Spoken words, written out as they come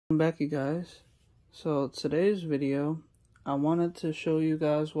Welcome back, you guys. So today's video, I wanted to show you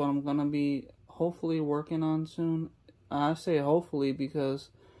guys what I'm gonna be hopefully working on soon. I say hopefully because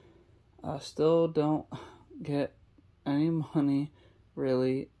I still don't get any money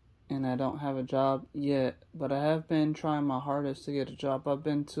really, and I don't have a job yet, but I have been trying my hardest to get a job. I've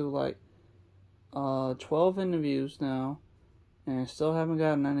been to like 12 interviews now and still haven't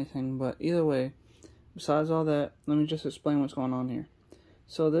gotten anything. But either way, besides all that, let me just explain what's going on here.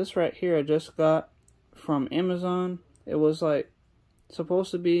 So this right here I just got from Amazon. It was like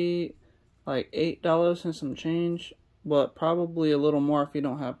supposed to be like $8 and some change, but probably a little more if you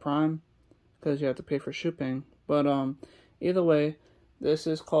don't have Prime, because you have to pay for shipping. But either way, this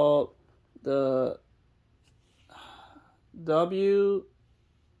is called the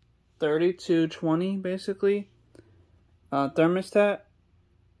W3220 basically thermostat.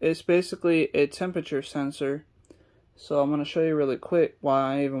 It's basically a temperature sensor. So I'm going to show you really quick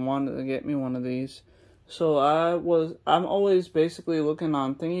why I even wanted to get me one of these. So I'm always basically looking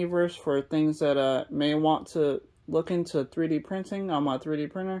on Thingiverse for things that I may want to look into 3D printing on my 3D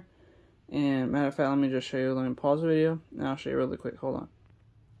printer. And matter of fact, let me just show you. Let me pause the video and I'll show you really quick. Hold on.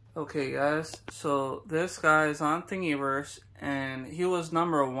 Okay guys, so this guy is on Thingiverse and he was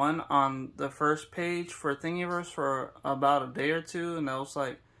 #1 on the first page for Thingiverse for about a day or two, and that was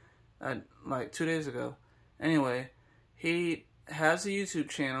like 2 days ago. Anyway, he has a YouTube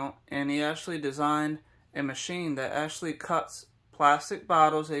channel and he actually designed a machine that actually cuts plastic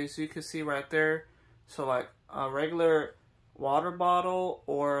bottles, as you can see right there. So like a regular water bottle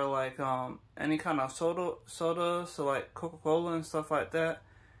or like any kind of soda, so like Coca-Cola and stuff like that.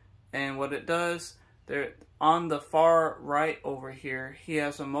 And what it does, there on the far right over here, he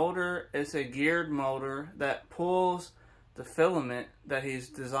has a motor. It's a geared motor that pulls the filament that he's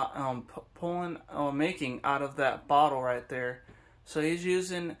making out of that bottle right there. So he's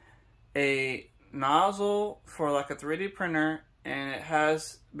using a nozzle for like a 3D printer, and it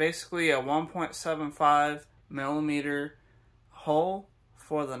has basically a 1.75 millimeter hole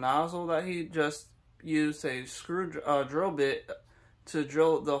for the nozzle that he just used a drill bit to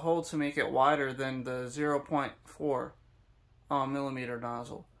drill the hole to make it wider than the 0.4 millimeter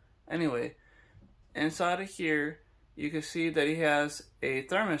nozzle. Anyway, inside of here you can see that he has a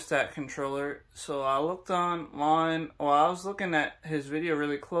thermostat controller. So I looked online, I was looking at his video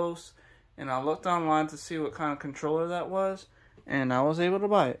really close, and I looked online to see what kind of controller that was, and I was able to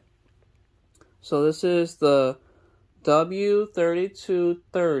buy it. So this is the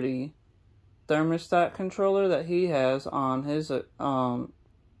W3230 thermostat controller that he has on his YouTube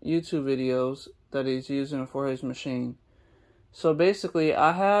videos that he's using for his machine. So basically,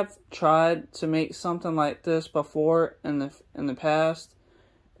 I have tried to make something like this before in the past,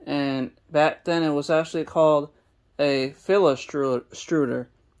 and back then it was actually called a filler extruder.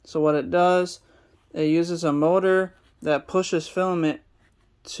 So what it does, it uses a motor that pushes filament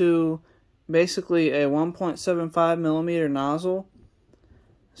to basically a 1.75 millimeter nozzle.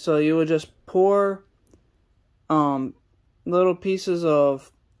 So you would just pour little pieces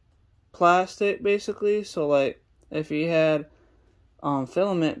of plastic basically. So like if you had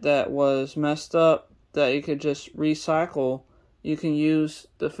filament that was messed up that you could just recycle, you can use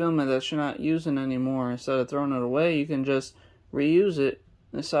the filament that you're not using anymore. Instead of throwing it away, you can just reuse it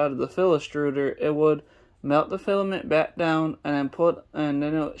inside of the filler extruder. It would melt the filament back down and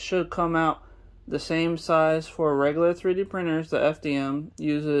then it should come out the same size for regular 3D printers. The FDM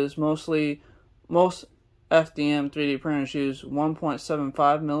uses most FDM 3D printers use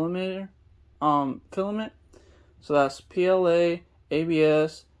 1.75 millimeter filament. So that's PLA,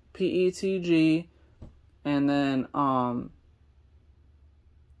 ABS, PETG, and then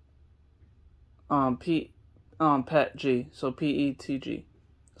PETG, so PETG.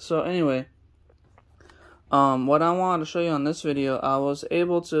 So anyway, what I wanted to show you on this video, I was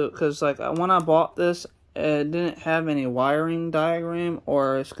able to, because like when I bought this, it didn't have any wiring diagram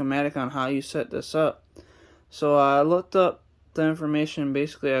or a schematic on how you set this up. So I looked up the information,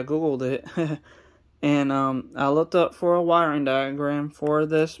 basically I googled it, and I looked up for a wiring diagram for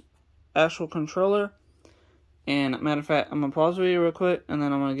this actual controller. And matter of fact, I'm going to pause the video real quick, and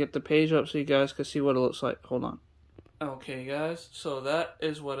then I'm going to get the page up so you guys can see what it looks like. Hold on. Okay guys, so that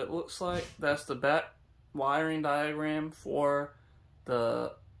is what it looks like. That's the back wiring diagram for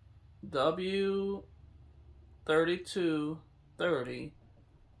the W3230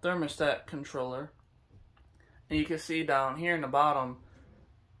 thermostat controller. And you can see down here in the bottom,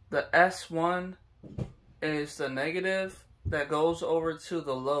 the S1 is the negative that goes over to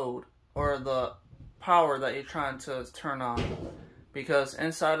the load or the power that you're trying to turn on. Because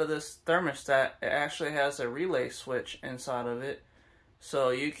inside of this thermostat, it actually has a relay switch inside of it.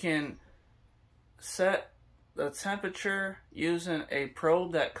 So you can set the temperature using a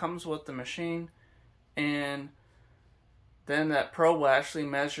probe that comes with the machine, and then that probe will actually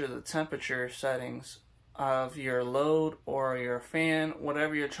measure the temperature settings of your load or your fan,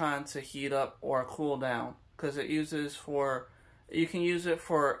 whatever you're trying to heat up or cool down. Because it uses for, you can use it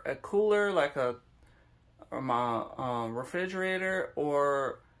for a cooler like a refrigerator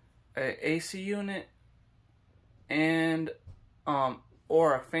or a AC unit, and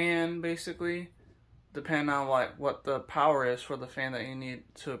or a fan, basically, depending on what the power is for the fan that you need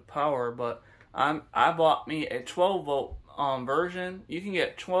to power. But I bought me a 12 volt version. You can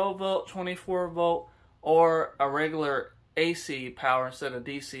get 12 volt, 24 volt, or a regular AC power instead of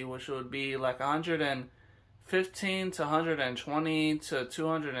DC, which would be like 115 to 120 to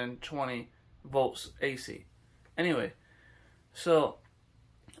 220 volts AC. Anyway, so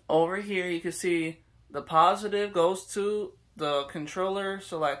over here you can see the positive goes to the controller,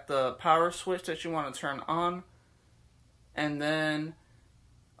 so like the power switch that you want to turn on, and then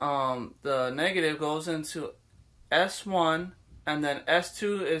the negative goes into S1, and then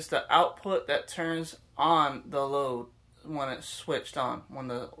S2 is the output that turns on the load when it's switched on, when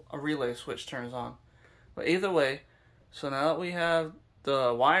the relay switch turns on. But either way, so now that we have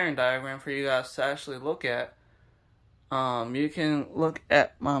the wiring diagram for you guys to actually look at, you can look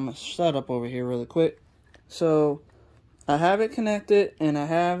at my setup over here really quick. So I have it connected and I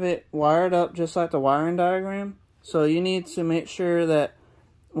have it wired up just like the wiring diagram. So you need to make sure that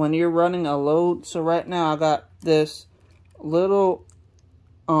when you're running a load, so right now I got this little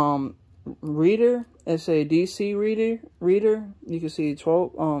reader. It's a DC reader. You can see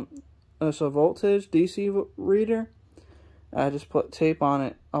 12 it's a voltage DC reader. I just put tape on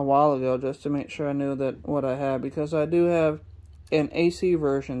it a while ago just to make sure I knew that what I had, because I do have an AC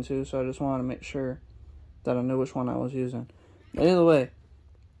version too, so I just wanted to make sure that I knew which one I was using. But either way,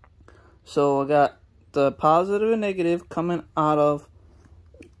 so I got the positive and negative coming out of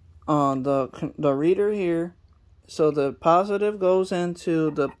the reader here. So the positive goes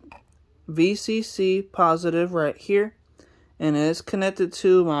into the VCC positive right here, and it is connected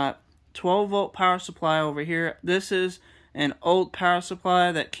to my 12 volt power supply over here. This is an old power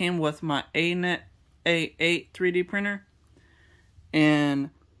supply that came with my A8 3D printer, and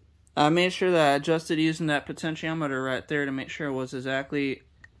I made sure that I adjusted using that potentiometer right there to make sure it was exactly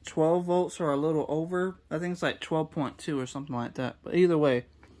 12 volts or a little over. I think it's like 12.2 or something like that. But either way,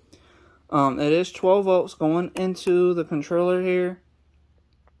 it is 12 volts going into the controller here,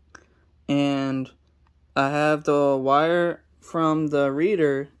 and I have the wire from the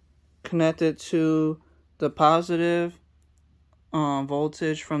reader connected to the positive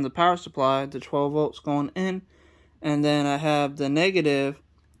voltage from the power supply, the 12 volts going in, and then I have the negative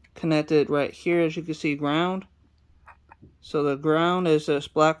connected right here, as you can see, ground. So the ground is this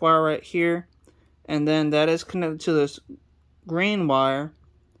black wire right here, and then that is connected to this green wire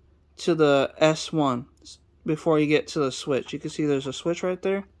to the S1 before you get to the switch. You can see there's a switch right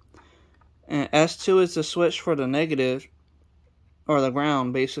there, and S2 is the switch for the negative, or the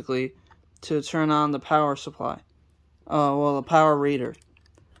ground basically, to turn on the power supply. Well, the power reader.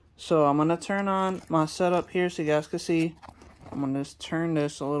 So I'm going to turn on my setup here so you guys can see. I'm going to just turn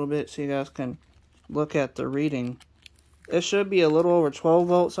this a little bit so you guys can look at the reading. It should be a little over 12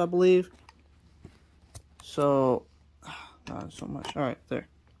 volts, I believe. So, God, so much. Alright, there.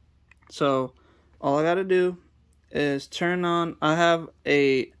 So, all I got to do is turn on. I have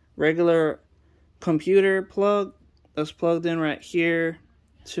a regular computer plug that's plugged in right here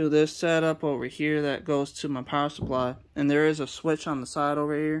to this setup over here that goes to my power supply, and there is a switch on the side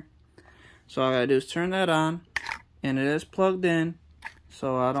over here. So all I gotta do is turn that on, and it is plugged in,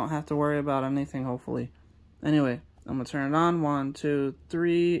 so I don't have to worry about anything, hopefully. Anyway, I'm gonna turn it on. 1, 2,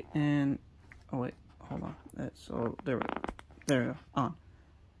 3, and oh wait, hold on. So there we go. There we go. On.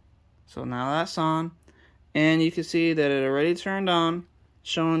 So now that's on, and you can see that it already turned on,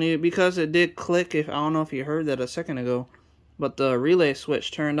 showing you, because it did click. If I don't know if you heard that a second ago, but the relay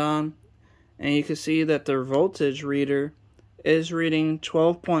switch turned on, and you can see that the voltage reader is reading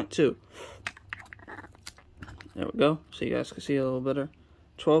 12.2. There we go, so you guys can see a little better.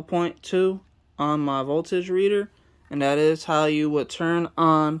 12.2 on my voltage reader, and that is how you would turn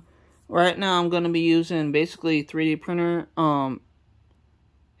on. Right now I'm going to be using basically 3D printer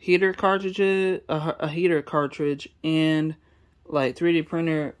heater cartridges, a heater cartridge, and like 3D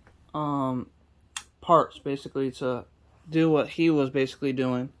printer parts basically to do what he was basically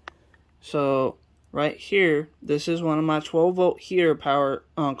doing. So right here, this is one of my 12 volt heater power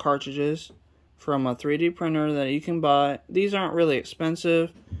cartridges from a 3D printer that you can buy. These aren't really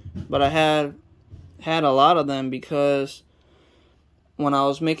expensive, but I had a lot of them because when I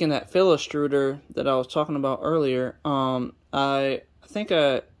was making that fill extruder that I was talking about earlier, I think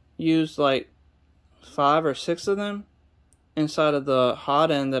I used like 5 or 6 of them inside of the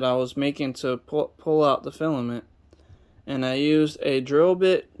hot end that I was making to pull out the filament. And I used a drill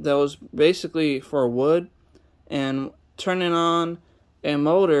bit that was basically for wood, and turning on a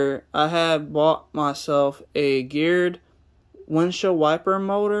motor, I had bought myself a geared windshield wiper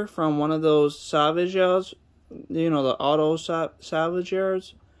motor from one of those salvage yards, you know, the auto salvage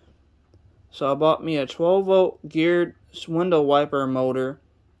yards. So I bought me a 12-volt geared window wiper motor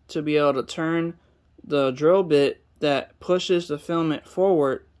to be able to turn the drill bit that pushes the filament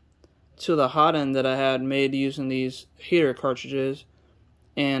forward to the hot end that I had made using these heater cartridges,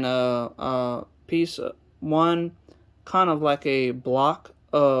 and a piece of one kind of like a block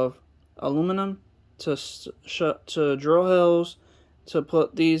of aluminum to drill holes to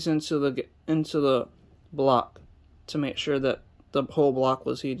put these into the block to make sure that the whole block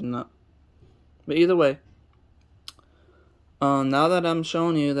was heating up. But either way, now that I'm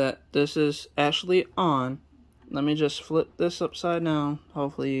showing you that this is actually on, let me just flip this upside down.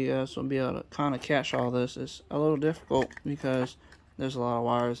 Hopefully you guys will be able to kind of catch all this. It's a little difficult because there's a lot of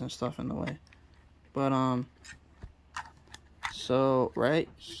wires and stuff in the way. But so right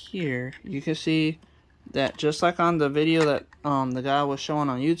here you can see that just like on the video that the guy was showing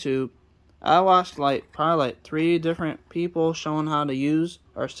on YouTube, I watched probably like 3 different people showing how to use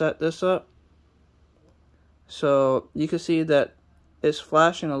or set this up. So you can see that it's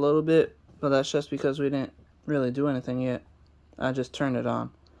flashing a little bit, but that's just because we didn't really do anything yet. I just turned it on.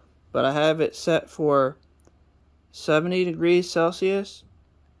 But I have it set for 70 degrees Celsius,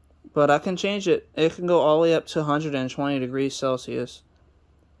 but I can change it. It can go all the way up to 120 degrees Celsius.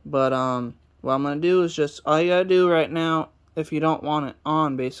 But what I'm going to do is just, all you got to do right now, if you don't want it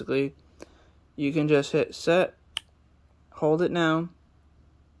on, basically, you can just hit set, hold it down,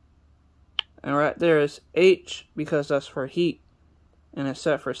 and right there is H because that's for heat, and it's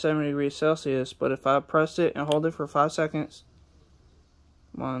set for 70 degrees Celsius. But if I press it and hold it for 5 seconds,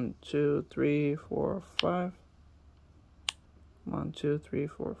 1, 2, 3, 4, 5. 1, 2, 3,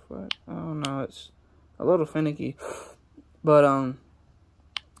 4, 5. Oh no, it's a little finicky. But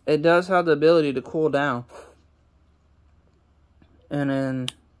it does have the ability to cool down. And then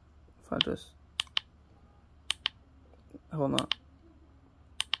if I just hold on.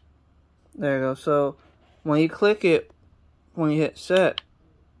 There you go. So when you click it, when you hit set,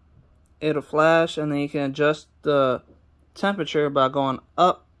 it'll flash, and then you can adjust the temperature by going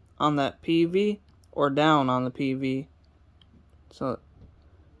up on that PV or down on the PV. So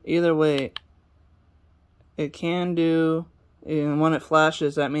either way, it can do, and when it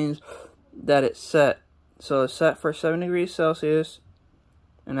flashes, that means that it's set. So it's set for 70 degrees Celsius,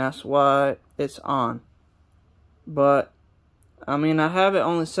 and that's why it's on. But I mean, I have it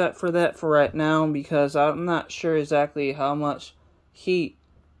only set for that for right now because I'm not sure exactly how much heat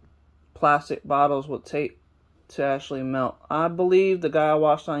plastic bottles would take to actually melt. I believe the guy I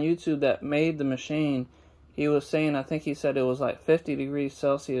watched on YouTube that made the machine, he was saying, I think he said it was like 50 degrees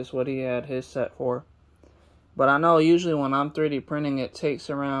Celsius what he had his set for. But I know usually when I'm 3D printing, it takes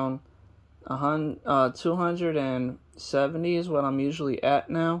around 270 is what I'm usually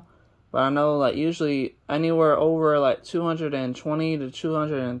at now. But I know like usually anywhere over like 220 to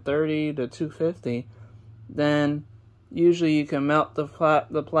 230 to 250, then usually you can melt the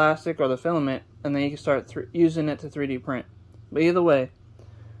plastic or the filament, and then you can start using it to 3D print. But either way,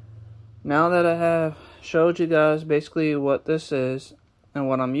 now that I have showed you guys basically what this is and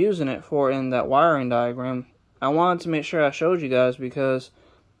what I'm using it for in that wiring diagram, I wanted to make sure I showed you guys because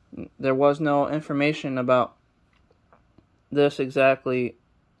there was no information about this exactly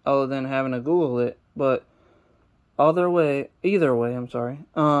other than having to Google it. But either way, I'm sorry.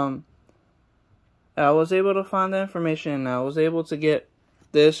 I was able to find the information, and I was able to get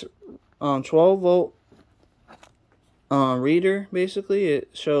this 12-volt reader. Basically, it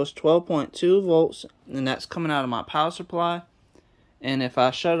shows 12.2 volts, and that's coming out of my power supply. And if I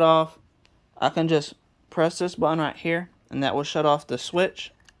shut it off, I can just press this button right here, and that will shut off the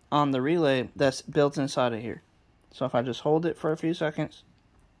switch on the relay that's built inside of here. So if I just hold it for a few seconds,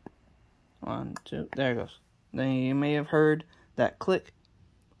 1, 2, there it goes. Then you may have heard that click.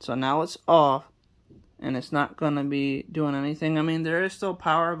 So now it's off, and it's not going to be doing anything. I mean, there is still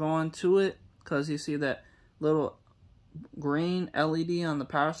power going to it, because you see that little green LED on the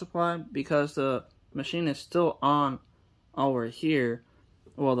power supply, because the machine is still on over here.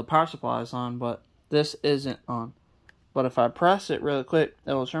 Well, the power supply is on, but this isn't on. But if I press it really quick,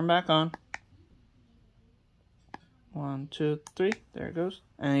 it will turn back on. 1, 2, 3, there it goes.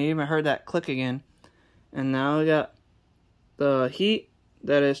 And you even heard that click again. And now we got the heat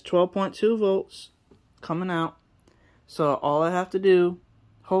that is 12.2 volts coming out. So all I have to do,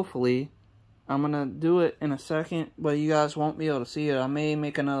 hopefully, I'm going to do it in a second, but you guys won't be able to see it. I may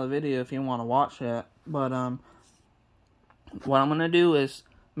make another video if you want to watch that. But what I'm going to do is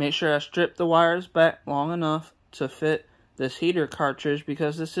make sure I strip the wires back long enough to fit this heater cartridge,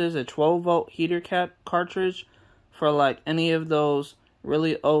 because this is a 12 volt heater cartridge for like any of those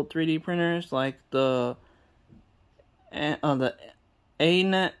really old 3D printers, like the ANET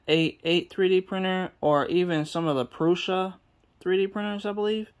 8 3D printer, or even some of the Prusa 3D printers, I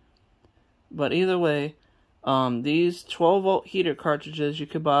believe. But either way, these 12 volt heater cartridges you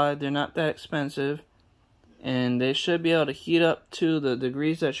could buy, they're not that expensive, and they should be able to heat up to the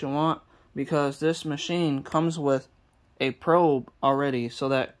degrees that you want, because this machine comes with a probe already. So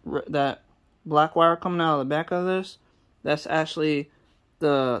that black wire coming out of the back of this, that's actually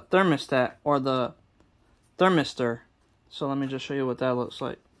the thermostat, or the thermistor. So let me just show you what that looks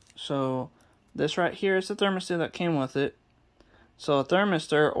like. So this right here is the thermostat that came with it. So a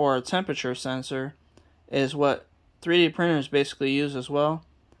thermistor, or a temperature sensor, is what 3D printers basically use as well.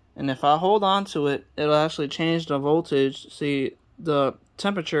 And if I hold on to it, it'll actually change the voltage. See, the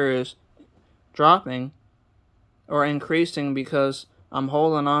temperature is dropping or increasing because I'm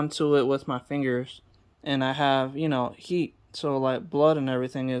holding on to it with my fingers. And I have, you know, heat. So like blood and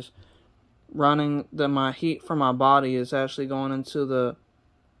everything is running, my heat from my body is actually going into the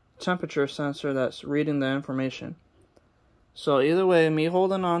temperature sensor that's reading the information. So either way, me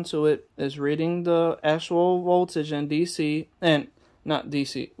holding on to it is reading the actual voltage in DC, and not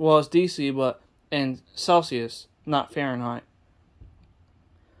DC, well, it's DC, but in Celsius, not Fahrenheit.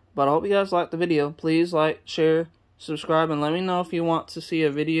 But I hope you guys liked the video. Please like, share, subscribe, and let me know if you want to see a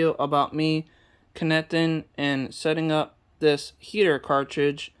video about me connecting and setting up this heater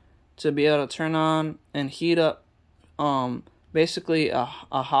cartridge to be able to turn on and heat up basically a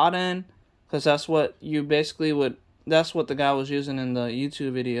hot end, because that's what you basically would, that's what the guy was using in the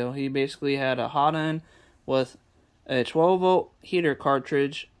YouTube video. He basically had a hot end with a 12 volt heater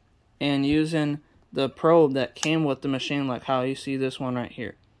cartridge and using the probe that came with the machine, like how you see this one right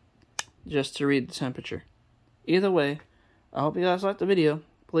here, just to read the temperature. Either way, I hope you guys liked the video.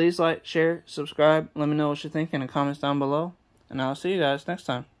 Please like, share, subscribe. Let me know what you think in the comments down below. And I'll see you guys next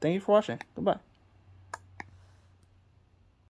time. Thank you for watching. Goodbye.